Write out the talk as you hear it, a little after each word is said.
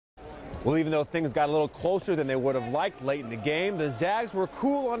Well, even though things got a little closer than they would have liked late in the game, the Zags were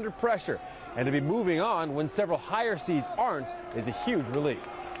cool under pressure. And to be moving on when several higher seeds aren't is a huge relief.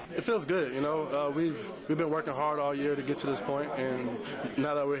 It feels good, you know. We've been working hard all year to get to this point, and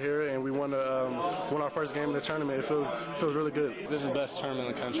now that we're here and we won our first game in the tournament, it feels really good. This is the best tournament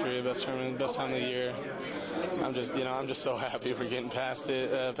in the country, best tournament, best time of the year. I'm just so happy we're getting past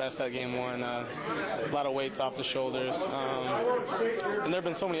it, past that game one. A lot of weights off the shoulders, and there have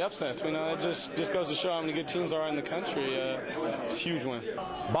been so many upsets. You know, it just goes to show how many good teams are in the country. It's a huge win.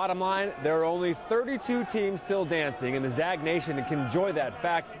 Bottom line, there are only 32 teams still dancing, and the Zag Nation can enjoy that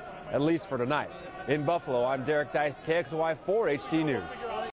fact, at least for tonight. In Buffalo, I'm Derek Dice, KXLY 4 HD News.